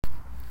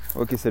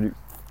Ok, salut.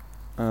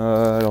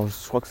 Alors,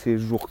 je crois que c'est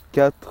jour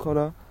 4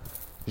 là.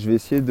 Je vais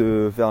essayer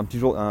de faire un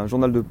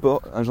journal de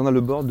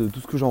bord de tout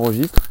ce que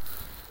j'enregistre.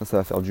 Ça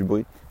va faire du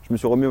bruit. Je me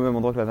suis remis au même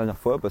endroit que la dernière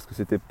fois parce que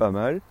c'était pas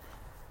mal.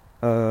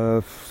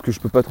 Parce que je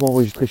peux pas trop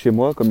enregistrer chez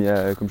moi. Comme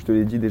je te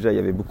l'ai dit déjà, il y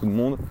avait beaucoup de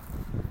monde.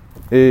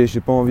 Et j'ai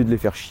pas envie de les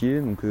faire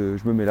chier, donc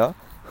je me mets là.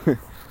 Je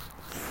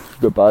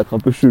dois paraître un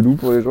peu chelou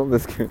pour les gens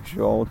parce que je suis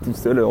vraiment tout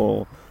seul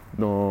dans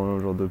un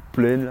genre de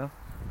plaine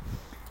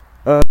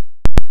là.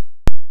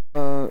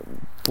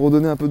 Pour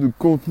donner un peu de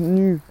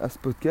contenu à ce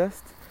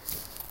podcast,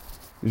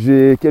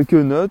 j'ai quelques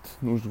notes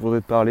dont je voudrais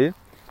te parler.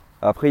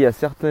 Après, il y a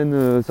certains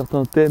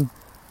thèmes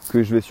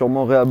que je vais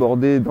sûrement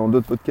réaborder dans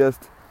d'autres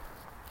podcasts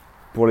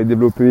pour les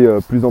développer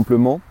plus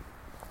amplement.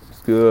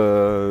 Parce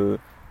que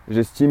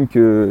j'estime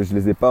que je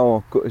les ai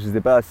pas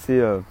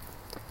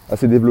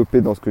assez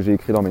développés dans ce que j'ai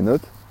écrit dans mes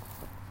notes.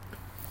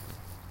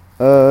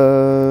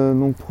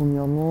 Donc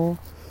premièrement,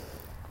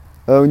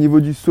 au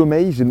niveau du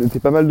sommeil, j'ai noté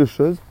pas mal de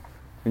choses.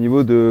 Au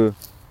niveau de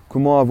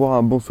comment avoir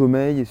un bon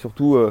sommeil et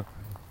surtout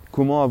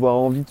comment avoir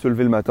envie de se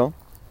lever le matin.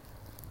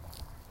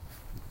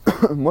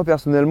 Moi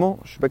personnellement,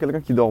 je suis pas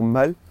quelqu'un qui dort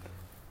mal,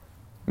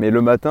 mais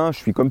le matin, je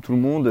suis comme tout le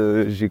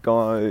monde,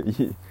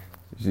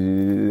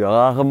 j'ai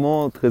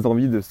rarement très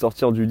envie de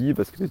sortir du lit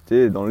parce que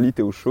t'es dans le lit,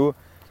 t'es au chaud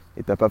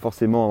et t'as pas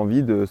forcément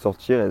envie de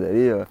sortir et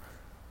d'aller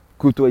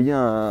côtoyer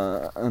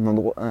un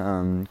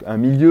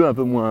milieu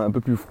un peu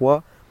plus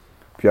froid.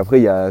 Puis après,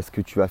 il y a ce que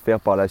tu vas faire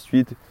par la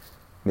suite,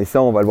 mais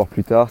ça, on va le voir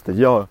plus tard,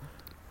 c'est-à-dire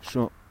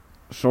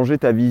changer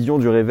ta vision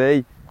du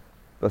réveil.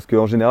 Parce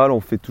qu'en général, on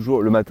fait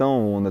toujours le matin,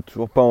 on n'a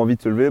toujours pas envie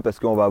de se lever parce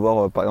qu'on va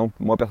avoir, par exemple,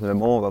 moi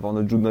personnellement, on va avoir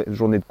notre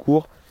journée de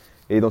cours.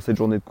 Et dans cette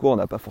journée de cours, on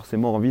n'a pas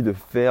forcément envie de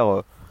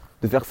faire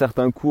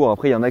certains cours.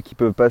 Après, il y en a qui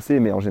peuvent passer,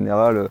 mais en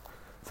général,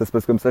 ça se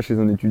passe comme ça chez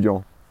un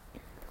étudiant.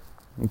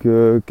 Donc,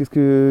 qu'est-ce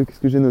que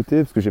j'ai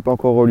noté? Parce que j'ai pas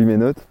encore relu mes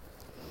notes.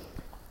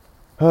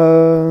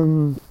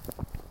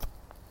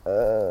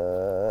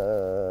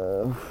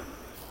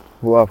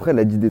 Bon, après, elle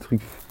a dit des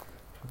trucs.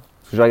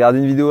 Parce que j'ai regardé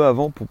une vidéo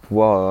avant pour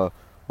pouvoir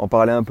en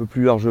parler un peu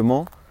plus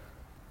largement.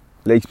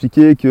 Elle a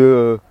expliqué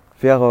que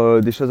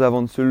faire des choses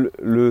avant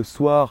le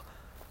soir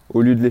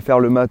au lieu de les faire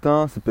le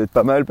matin, ça peut être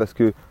pas mal parce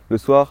que le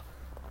soir,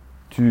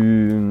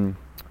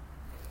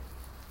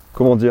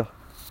 comment dire?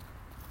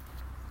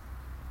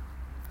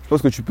 Je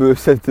pense que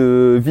ça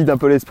te vide un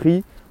peu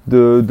l'esprit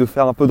de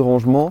faire un peu de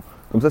rangement.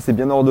 Comme ça, c'est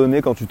bien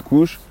ordonné quand tu te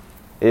couches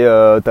et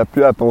t'as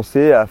plus à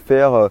penser à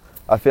faire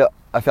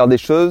des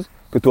choses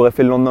que tu aurais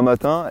fait le lendemain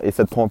matin et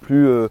ça te prend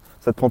plus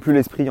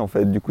l'esprit en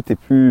fait. Du coup, t'es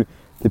plus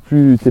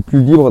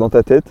libre dans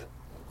ta tête.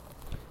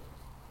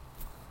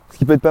 Ce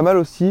qui peut être pas mal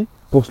aussi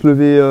pour se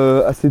lever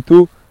assez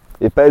tôt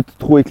et pas être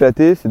trop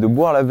éclaté, c'est de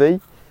boire la veille.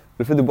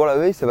 Le fait de boire la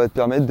veille, ça va te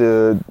permettre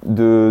de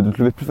te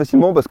lever plus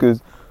facilement parce que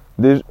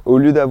au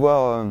lieu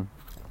d'avoir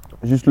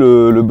juste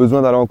le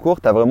besoin d'aller en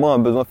cours, tu as vraiment un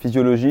besoin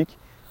physiologique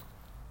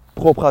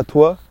propre à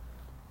toi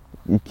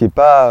et qui est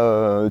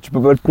pas tu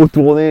peux pas le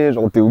contourner,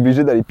 genre t'es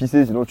obligé d'aller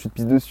pisser sinon tu te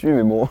pisses dessus,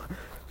 mais bon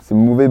c'est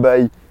mauvais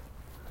bail.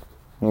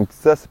 Donc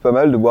ça c'est pas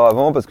mal de boire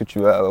avant parce que tu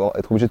vas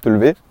être obligé de te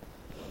lever.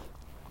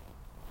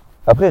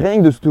 Après, rien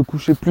que de te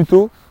coucher plus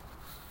tôt,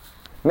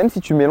 même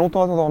si tu mets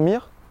longtemps à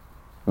t'endormir,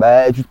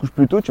 bah tu te couches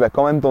plus tôt, tu vas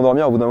quand même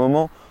t'endormir au bout d'un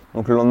moment.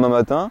 Donc le lendemain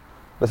matin,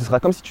 bah, ce sera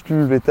comme si tu te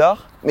levais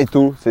tard, mais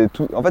tôt. C'est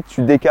tout. En fait,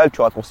 tu décales,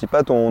 tu raccourcis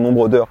pas ton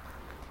nombre d'heures.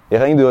 Et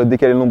rien que de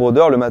décaler le nombre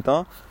d'heures le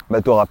matin,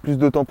 bah tu auras plus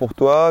de temps pour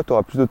toi, tu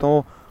auras plus de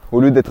temps au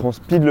lieu d'être en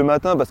speed le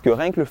matin, parce que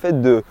rien que le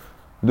fait de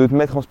te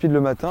mettre en speed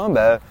le matin,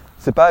 bah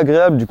c'est pas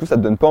agréable. Du coup, ça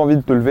te donne pas envie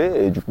de te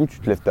lever et du coup,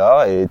 tu te lèves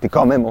tard et t'es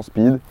quand même en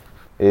speed.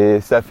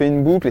 Et ça fait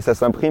une boucle et ça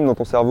s'imprime dans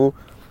ton cerveau.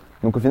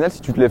 Donc au final, si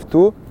tu te lèves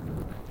tôt,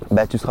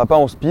 bah tu seras pas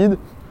en speed.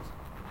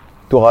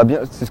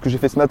 C'est ce que j'ai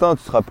fait ce matin,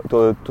 tu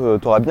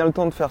auras bien le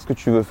temps de faire ce que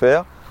tu veux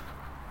faire.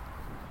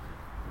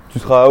 Tu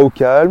seras au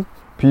calme.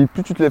 Puis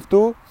plus tu te lèves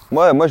tôt,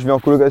 moi je vis en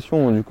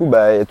colocation, du coup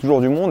bah il y a toujours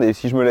du monde et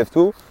si je me lève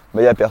tôt,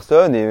 bah il y a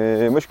personne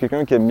et moi je suis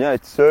quelqu'un qui aime bien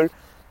être seul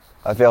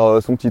à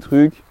faire son petit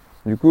truc.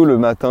 Du coup le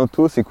matin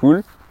tôt c'est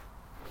cool.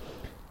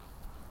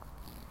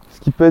 Ce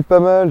qui peut être pas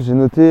mal, j'ai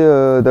noté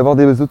d'avoir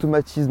des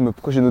automatismes.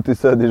 Pourquoi j'ai noté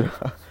ça déjà?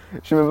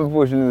 Je sais même pas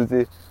pourquoi j'ai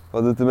noté.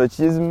 Avoir des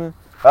automatismes.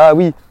 Ah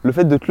oui, le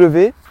fait de te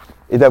lever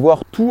et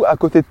d'avoir tout à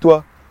côté de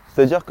toi.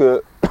 C'est-à-dire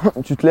que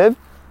tu te lèves,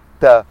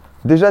 tu as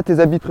déjà tes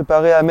habits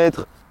préparés à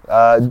mettre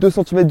à 2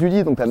 cm du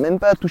lit, donc tu n'as même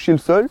pas à toucher le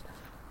sol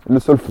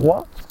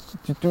froid.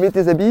 Tu mets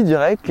tes habits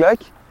direct,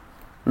 clac,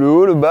 le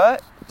haut, le bas,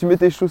 tu mets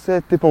tes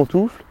chaussettes, tes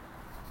pantoufles,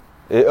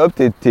 et hop,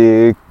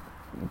 t'es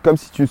comme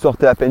si tu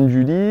sortais à peine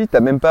du lit, tu n'as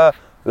même pas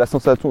la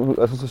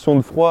sensation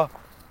de froid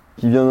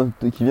qui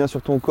vient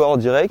sur ton corps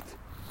direct.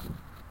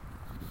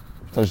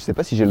 Putain, je sais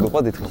pas si j'ai le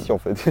droit d'être ici en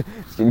fait.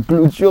 Parce qu'il y a une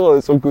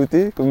clôture sur le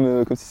côté,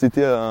 comme si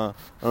c'était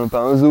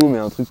pas un zoo, mais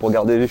un truc pour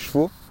garder les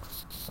chevaux.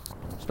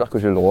 J'espère que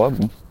j'ai le droit.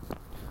 Bon.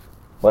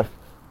 Bref.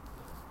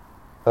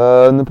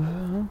 Ah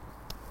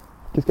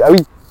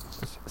oui,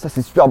 ça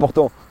c'est super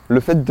important. Le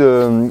fait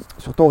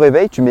sur ton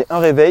réveil, tu mets un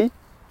réveil.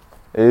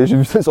 Et j'ai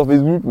vu ça sur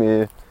Facebook,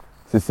 mais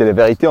c'est la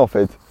vérité en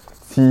fait.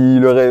 Si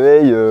le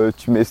réveil,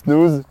 tu mets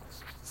snooze,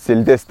 c'est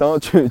le destin,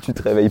 tu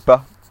te réveilles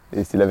pas.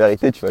 Et c'est la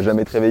vérité, tu vas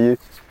jamais te réveiller.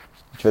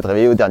 Tu vas te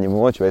réveiller au dernier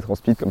moment, tu vas être en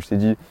speed comme je t'ai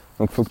dit.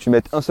 Donc il faut que tu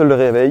mettes un seul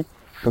réveil.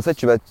 Comme ça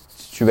tu vas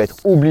être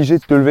obligé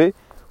de te lever.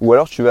 Ou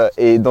alors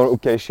au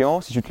cas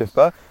échéant, si tu te lèves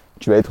pas,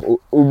 tu vas être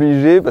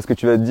obligé parce que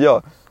tu vas te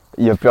dire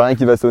il n'y a plus rien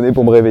qui va sonner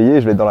pour me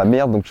réveiller, je vais être dans la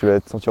merde, donc tu vas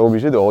te sentir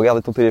obligé de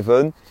regarder ton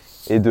téléphone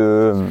et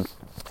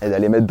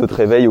d'aller mettre d'autres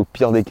réveils au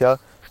pire des cas.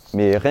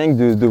 Mais rien que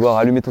de devoir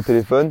allumer ton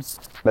téléphone,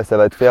 bah ça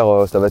va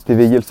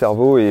t'éveiller le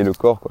cerveau et le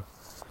corps, quoi.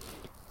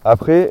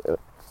 Après,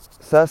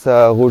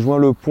 ça rejoint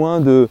le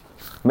point de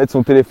mettre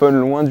son téléphone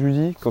loin du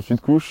lit quand tu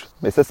te couches.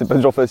 Mais ça, c'est pas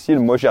toujours facile,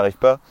 moi j'y arrive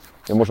pas.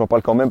 Et moi j'en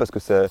parle quand même parce que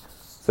ça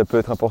peut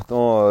être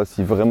important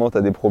si vraiment tu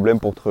as des problèmes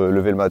pour te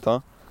lever le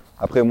matin.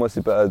 Après moi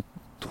c'est pas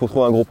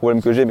trop un gros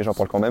problème que j'ai, mais j'en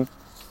parle quand même.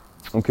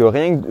 Donc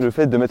rien que le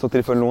fait de mettre son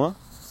téléphone loin,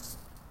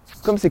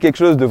 comme c'est quelque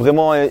chose de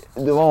vraiment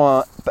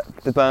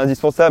peut-être pas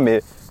indispensable,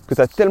 mais que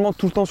tu as tellement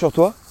tout le temps sur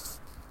toi,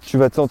 tu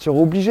vas te sentir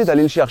obligé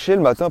d'aller le chercher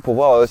le matin pour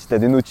voir si tu as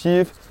des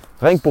notifs,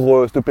 rien que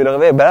pour stopper le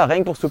réveil. Bah là, rien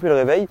que pour stopper le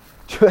réveil,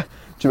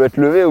 tu vas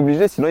te lever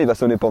obligé, sinon il va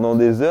sonner pendant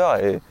des heures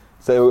et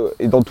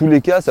dans tous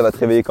les cas ça va te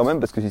réveiller quand même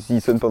parce que s'il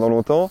sonne pendant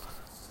longtemps,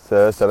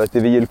 ça va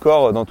t'éveiller le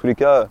corps dans tous les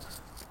cas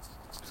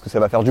parce que ça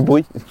va faire du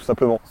bruit tout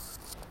simplement.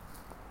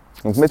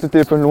 Donc mettre le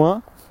téléphone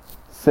loin,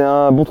 c'est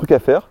un bon truc à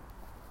faire.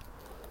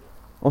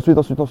 Ensuite,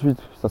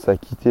 putain, ça a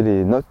quitté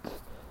les notes.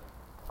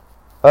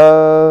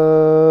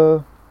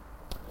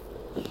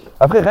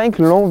 Après, rien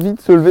que l'envie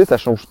de se lever, ça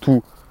change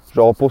tout.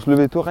 Genre pour se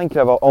lever tôt, rien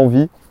qu'avoir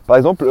envie. Par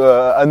exemple,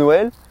 à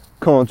Noël,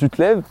 quand tu te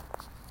lèves,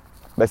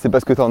 bah, c'est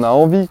parce que tu en as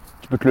envie.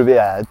 Tu peux te lever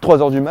à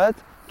 3h du mat,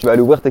 tu vas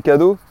aller ouvrir tes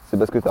cadeaux, c'est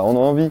parce que tu as en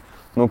envie.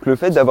 Donc le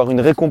fait d'avoir une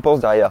récompense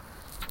derrière.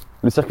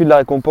 Le circuit de la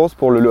récompense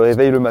pour le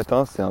réveil le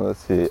matin,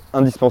 c'est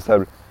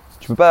indispensable.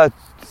 Tu peux pas,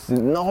 c'est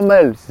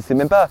normal, c'est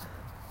même pas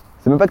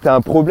que tu as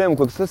un problème ou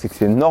quoi que ce soit, c'est que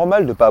c'est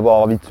normal de pas avoir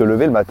envie de se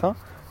lever le matin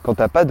quand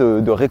t'as pas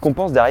de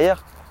récompense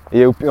derrière.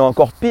 Et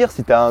encore pire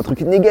si tu as un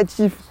truc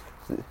négatif.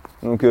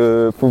 Donc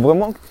faut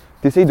vraiment que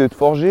tu essayes de te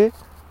forger,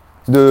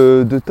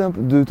 de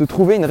te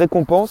trouver une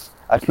récompense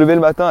à te lever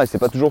le matin. Et c'est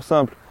pas toujours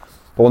simple.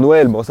 Pour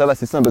Noël, bon ça va,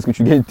 c'est simple parce que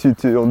tu gagnes, on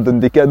te donne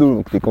des cadeaux,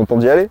 donc tu es content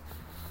d'y aller.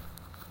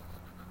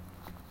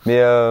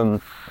 Mais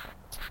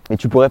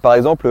tu pourrais par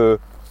exemple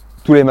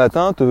tous les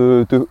matins,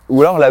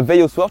 ou alors la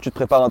veille au soir, tu te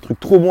prépares un truc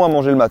trop bon à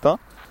manger le matin.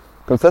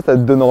 Comme ça te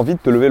donne envie de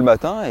te lever le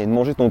matin et de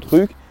manger ton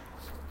truc.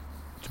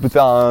 Tu peux te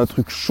faire un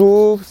truc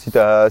chaud si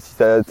ça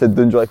te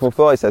donne du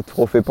réconfort et ça te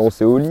refait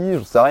penser au lit,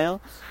 j'en sais rien.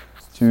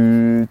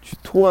 Tu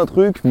trouves un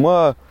truc.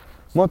 Moi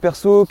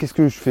perso, qu'est-ce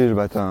que je fais le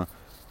matin ?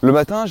 Le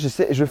matin,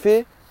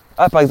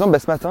 par exemple,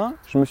 ce matin,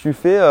 je me suis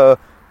fait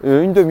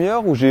une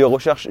demi-heure où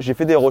j'ai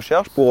fait des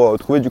recherches pour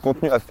trouver du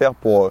contenu à faire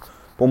pour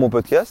mon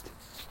podcast.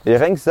 Et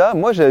rien que ça,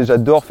 moi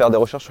j'adore faire des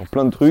recherches sur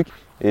plein de trucs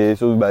et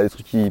sur des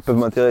trucs qui peuvent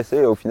m'intéresser.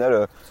 Et au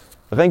final,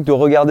 rien que de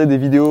regarder des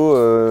vidéos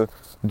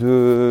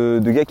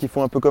de gars qui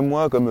font un peu comme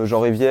moi, comme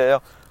Jean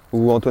Rivière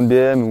ou Antoine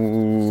BM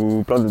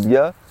ou plein d'autres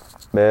gars,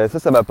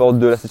 ça m'apporte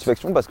de la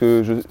satisfaction parce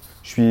que je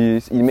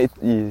suis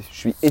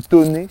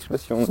étonné, je sais pas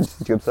si on dit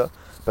comme ça,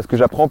 parce que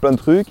j'apprends plein de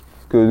trucs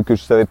que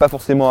je savais pas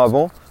forcément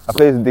avant.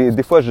 Après,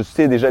 des fois, je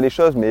sais déjà les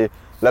choses, mais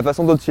la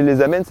façon dont ils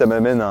les amènent, ça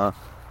m'amène à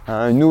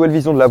une nouvelle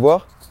vision de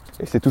l'avoir.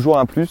 Et c'est toujours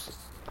un plus.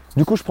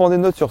 Du coup, je prends des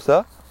notes sur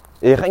ça.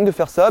 Et rien que de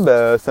faire ça,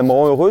 ça me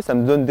rend heureux. Ça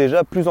me donne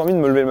déjà plus envie de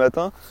me lever le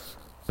matin.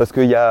 Parce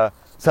que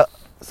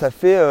ça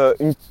fait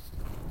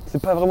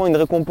c'est pas vraiment une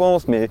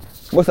récompense, mais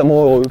moi, ça me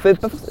rend heureux. En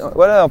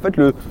fait,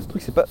 le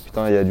truc, c'est pas,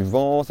 putain, il y a du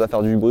vent, ça va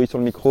faire du bruit sur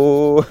le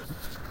micro.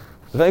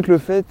 Rien que le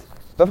fait,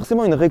 pas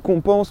forcément une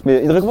récompense,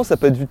 mais une récompense, ça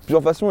peut être vu de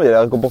plusieurs façons. Il y a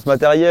la récompense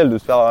matérielle, de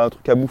se faire un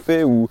truc à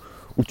bouffer ou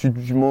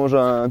tu manges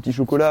un petit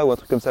chocolat ou un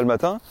truc comme ça le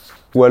matin.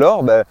 Ou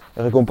alors,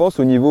 récompense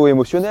au niveau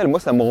émotionnel. Moi,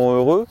 ça me rend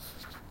heureux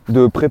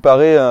de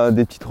préparer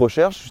des petites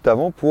recherches juste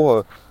avant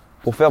pour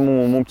faire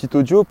mon petit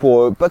audio,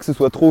 pour pas que ce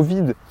soit trop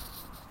vide.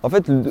 En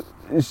fait,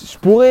 je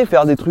pourrais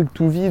faire des trucs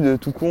tout vides,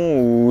 tout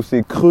con, où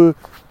c'est creux,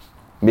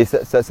 mais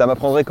ça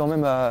m'apprendrait quand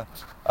même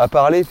à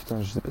parler. Putain,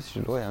 je sais pas si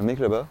je l'aurais, un mec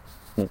là-bas.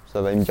 Bon,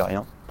 ça va, il me dit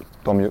rien,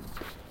 tant mieux.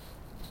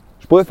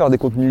 Je pourrais faire des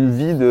contenus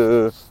vides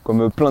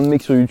comme plein de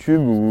mecs sur YouTube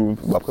ou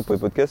après pour les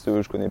podcasts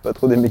je connais pas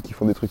trop des mecs qui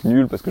font des trucs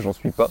nuls parce que j'en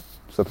suis pas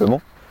tout simplement.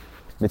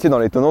 Mais tu sais dans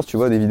les tendances tu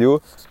vois des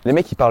vidéos, les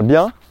mecs ils parlent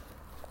bien.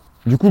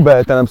 Du coup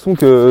t'as l'impression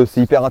que c'est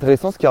hyper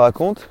intéressant ce qu'ils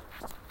racontent.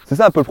 C'est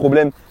ça un peu le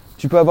problème.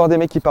 Tu peux avoir des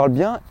mecs qui parlent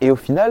bien et au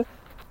final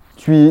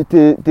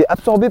t'es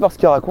absorbé par ce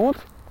qu'ils racontent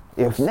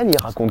et au final ils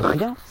racontent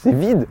rien. C'est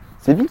vide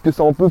que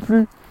ça en peut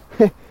plus.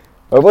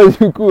 Après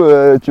du coup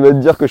tu vas te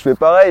dire que je fais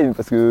pareil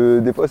parce que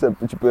des fois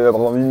tu peux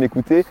avoir envie de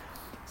m'écouter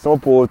sans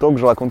pour autant que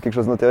je raconte quelque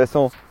chose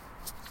d'intéressant.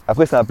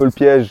 Après c'est un peu le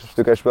piège, je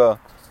te cache pas.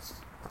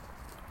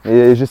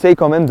 Et j'essaye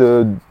quand même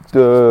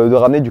de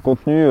ramener du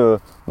contenu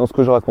dans ce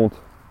que je raconte.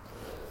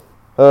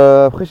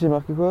 Après j'ai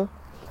marqué quoi ?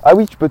 Ah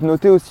oui, tu peux te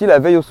noter aussi la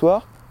veille au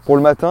soir, pour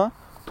le matin,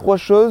 3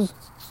 choses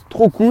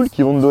trop cool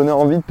qui vont te donner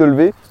envie de te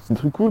lever. Des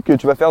trucs cool que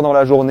tu vas faire dans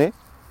la journée,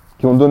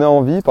 qui vont te donner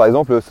envie. Par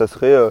exemple, ça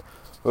serait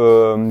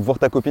voir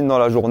ta copine dans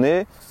la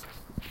journée.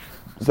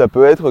 ça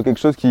peut être quelque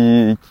chose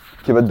qui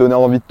va te donner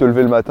envie de te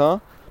lever le matin.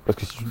 Parce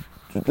que si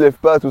tu te lèves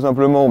pas tout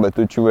simplement, bah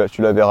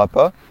tu la verras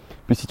pas.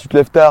 Puis si tu te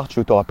lèves tard,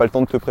 tu n'auras pas le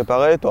temps de te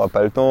préparer, tu n'auras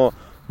pas le temps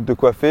de te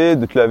coiffer,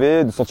 de te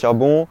laver, de sentir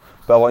bon,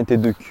 de pas avoir une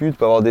tête de cul, de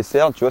pas avoir des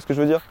cernes, tu vois ce que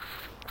je veux dire?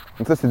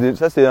 Donc ça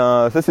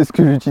c'est ce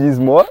que j'utilise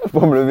moi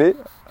pour me lever,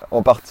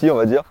 en partie on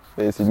va dire.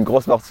 Et c'est une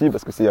grosse partie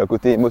parce que c'est un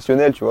côté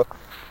émotionnel, tu vois.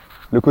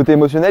 Le côté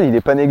émotionnel, il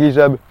est pas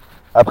négligeable.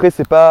 Après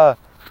c'est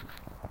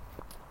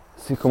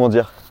comment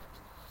dire?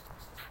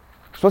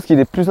 Je pense qu'il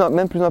est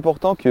même plus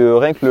important que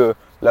rien que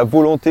la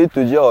volonté de te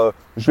dire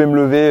je vais me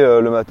lever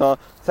le matin.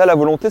 Ça, la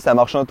volonté, ça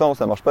marche un temps,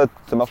 ça marche pas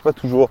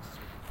toujours.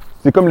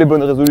 C'est comme les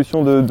bonnes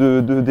résolutions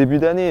de début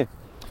d'année.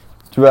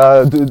 Tu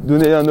vas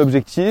donner un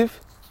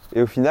objectif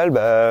et au final,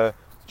 bah,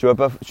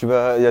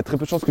 il y a très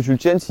peu de chances que tu le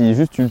tiennes si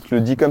juste tu te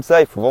le dis comme ça.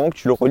 Il faut vraiment que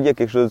tu le relis à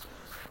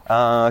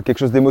quelque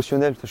chose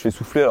d'émotionnel. Je suis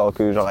essoufflé alors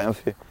que j'ai rien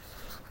fait.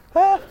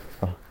 3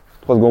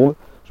 secondes,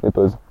 je mets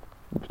pause.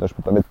 Putain, je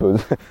peux pas mettre pause.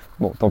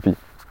 Bon, tant pis.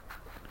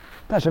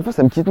 Putain, à chaque fois,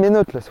 ça me quitte mes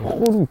notes là, c'est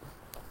relou.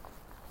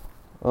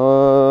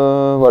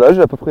 Voilà,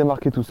 j'ai à peu près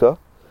marqué tout ça.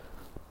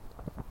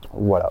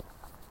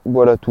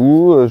 Voilà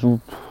tout.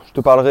 Je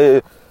te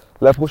parlerai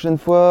la prochaine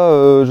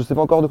fois. Je sais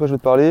pas encore de quoi je vais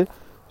te parler.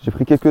 J'ai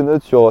pris quelques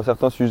notes sur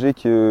certains sujets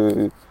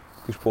que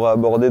je pourrais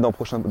aborder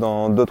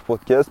dans d'autres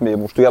podcasts, mais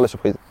bon, je te garde la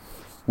surprise.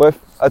 Bref,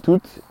 à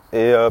toutes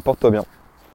et porte-toi bien.